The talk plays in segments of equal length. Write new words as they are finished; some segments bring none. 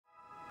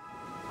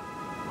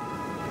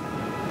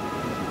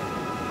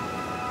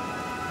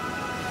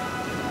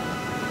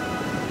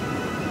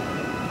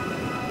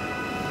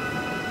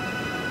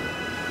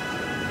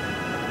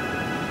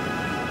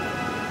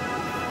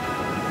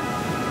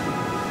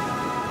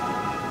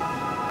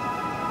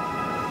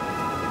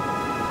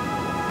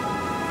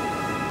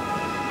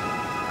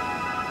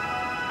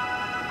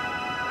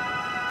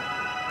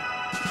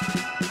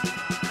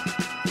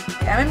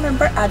I'm a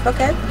member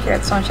advocate here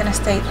at Sunshine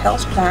State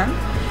Health Plan.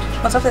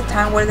 Most of the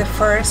time we're the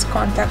first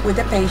contact with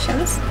the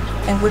patients,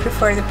 and we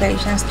refer the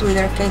patients to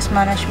either case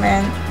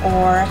management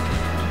or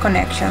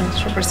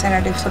connections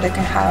representatives so they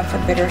can have a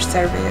better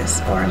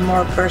service or a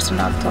more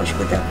personal touch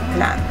with the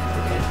plan.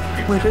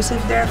 We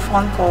receive their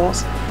phone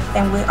calls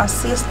and we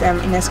assist them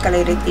in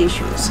escalated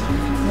issues.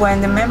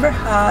 When the member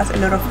has a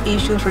lot of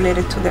issues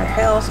related to their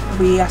health,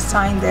 we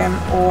assign them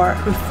or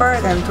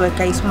refer them to a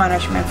case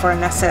management for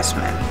an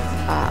assessment.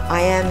 I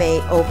am a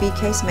OB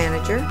case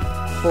manager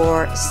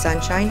for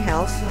Sunshine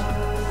Health,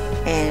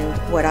 and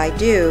what I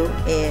do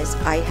is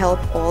I help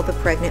all the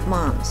pregnant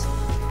moms.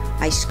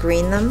 I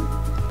screen them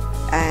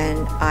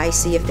and I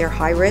see if they're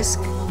high risk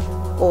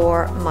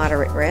or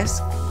moderate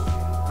risk,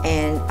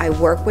 and I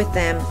work with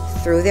them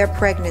through their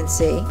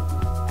pregnancy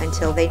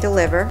until they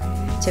deliver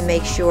to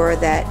make sure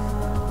that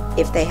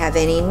if they have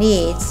any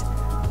needs,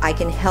 I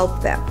can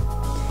help them.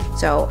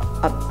 So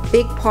a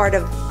big part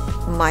of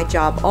my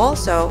job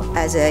also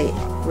as a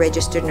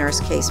registered nurse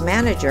case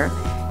manager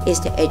is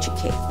to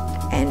educate.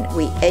 And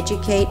we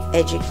educate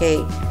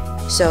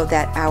so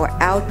that our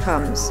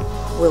outcomes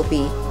will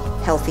be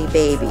healthy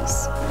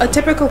babies. A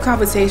typical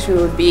conversation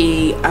would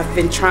be, I've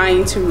been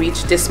trying to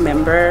reach this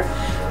member.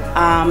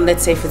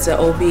 Let's say if it's an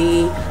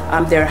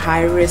OB, they're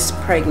high risk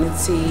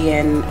pregnancy,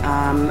 and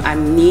I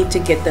need to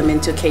get them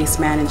into case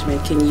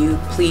management. Can you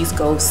please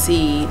go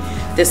see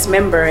this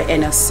member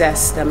and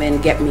assess them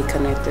and get me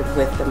connected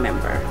with the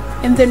member?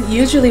 And then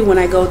usually when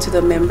I go to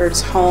the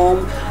member's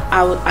home,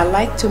 I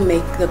like to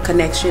make the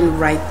connection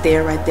right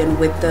then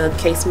with the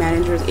case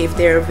managers. If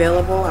they're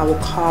available, I will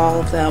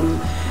call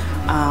them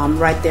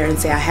right there and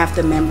say, I have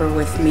the member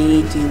with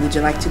me. Would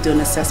you like to do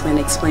an assessment?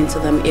 Explain to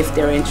them if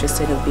they're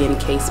interested in being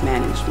case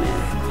management.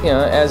 You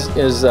know, as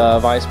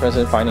Vice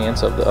President of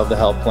Finance of the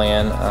health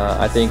plan,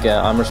 I think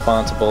I'm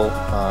responsible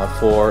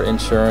for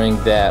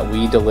ensuring that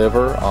we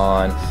deliver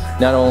on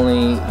not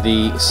only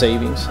the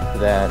savings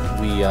that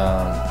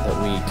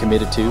we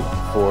committed to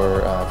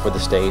for the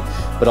state,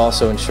 but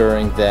also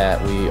ensuring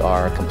that we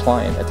are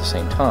compliant at the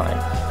same time,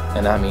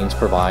 and that means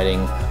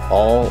providing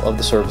all of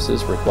the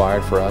services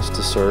required for us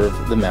to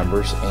serve the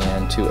members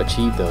and to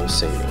achieve those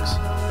savings.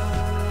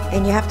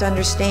 And you have to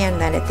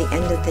understand that at the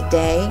end of the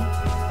day,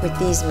 with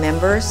these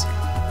members,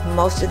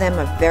 most of them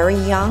are very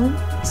young.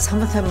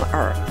 Some of them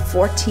are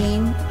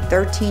 14,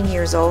 13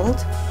 years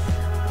old.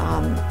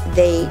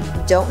 They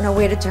don't know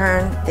where to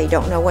turn, they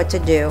don't know what to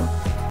do,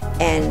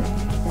 and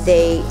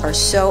they are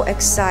so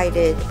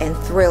excited and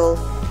thrilled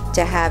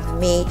to have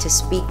me to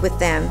speak with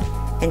them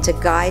and to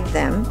guide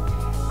them.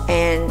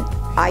 And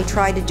I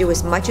try to do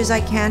as much as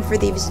I can for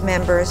these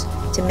members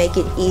to make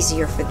it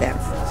easier for them.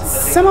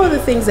 Some of the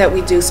things that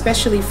we do,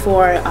 especially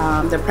for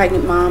the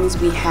pregnant moms,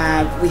 we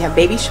have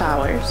baby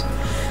showers.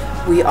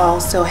 We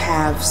also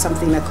have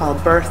something they call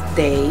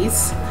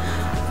birthdays.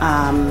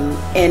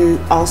 And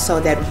also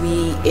that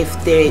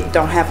if they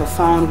don't have a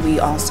phone, we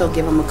also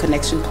give them a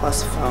Connection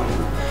Plus phone.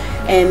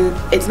 And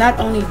it's not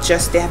only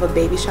just they have a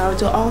baby shower,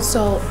 to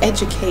also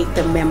educate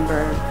the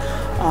member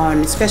on,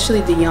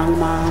 especially the young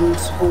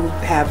moms who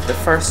have the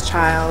first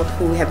child,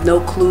 who have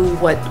no clue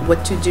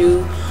what to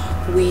do.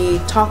 We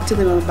talk to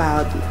them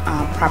about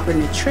proper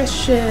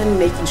nutrition,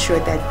 making sure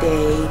that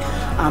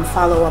they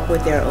follow up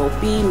with their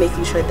OB,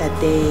 making sure that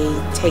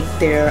they take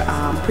their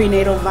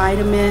prenatal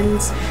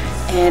vitamins,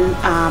 and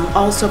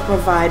also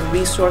provide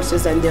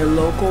resources in their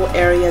local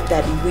area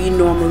that we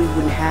normally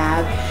wouldn't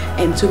have,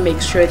 and to make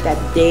sure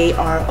that they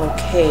are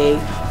okay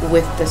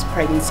with this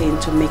pregnancy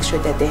and to make sure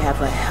that they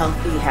have a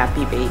healthy,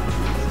 happy baby.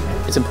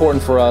 It's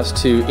important for us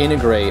to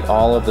integrate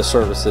all of the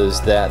services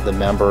that the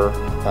member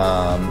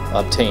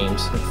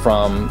obtains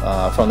from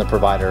the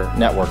provider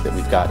network that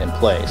we've got in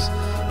place.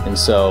 And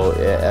so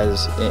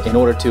in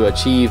order to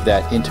achieve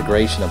that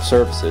integration of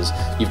services,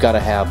 you've got to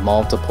have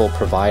multiple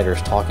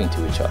providers talking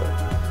to each other.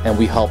 And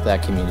we help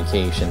that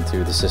communication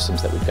through the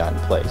systems that we've got in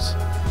place.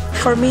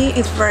 For me,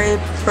 it's very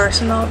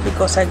personal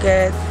because I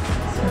get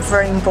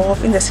very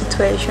involved in the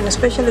situation,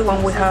 especially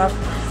when we have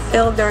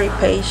elderly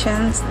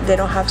patients. They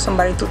don't have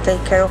somebody to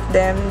take care of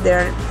them.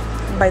 They're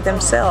by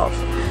themselves.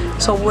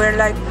 So we're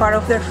like part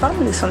of their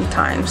family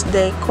sometimes.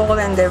 They call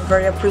and they're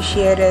very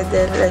appreciated.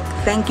 They're like,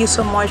 thank you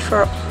so much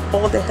for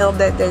all the help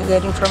that they're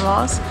getting from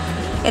us.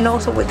 And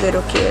also with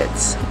little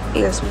kids,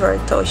 it's very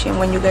touching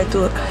when you get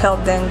to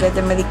help them get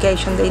the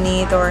medication they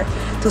need or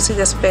to see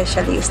the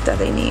specialist that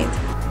they need.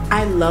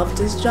 I love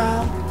this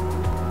job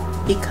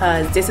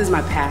because this is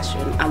my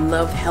passion. I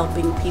love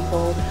helping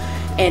people,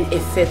 and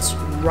it fits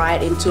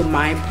right into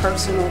my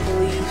personal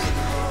belief.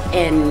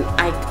 And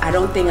I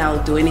don't think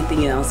I'll do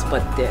anything else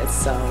but this.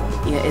 So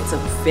yeah, it's a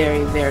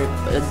very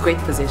great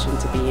position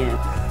to be in.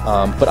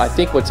 But I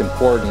think what's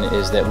important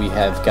is that we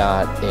have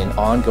got an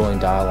ongoing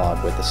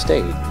dialogue with the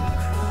state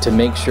to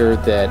make sure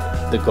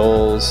that the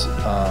goals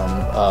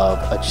of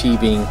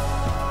achieving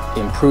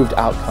improved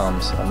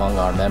outcomes among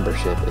our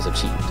membership is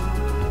achieved,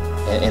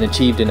 and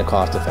achieved in a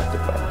cost-effective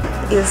way.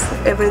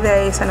 every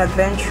day is an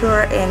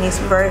adventure, and it's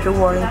very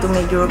rewarding to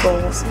meet your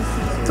goals,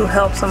 to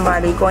help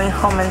somebody going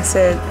home and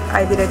say,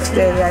 I did it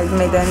today, I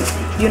made them,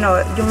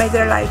 you made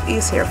their life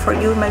easier. For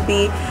you,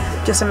 maybe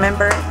just a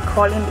member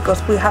calling,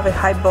 because we have a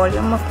high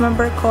volume of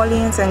member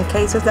callings and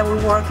cases that we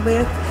work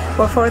with,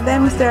 but for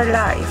them it's their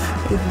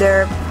life, it's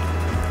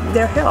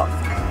their health.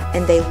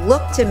 And they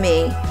look to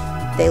me,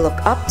 they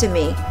look up to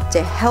me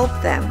to help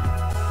them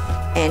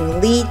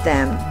and lead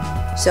them,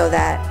 so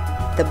that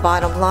the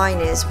bottom line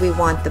is we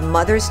want the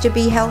mothers to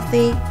be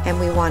healthy and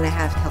we want to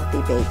have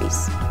healthy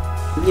babies.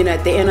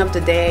 At the end of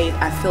the day,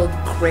 I feel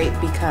great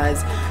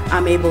because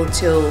I'm able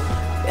to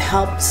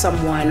help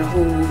someone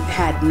who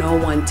had no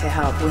one to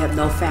help, who had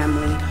no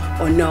family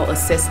or no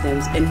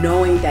assistance, and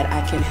knowing that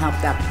I can help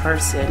that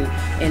person,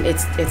 and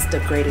it's the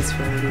greatest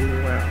feeling in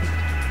the world.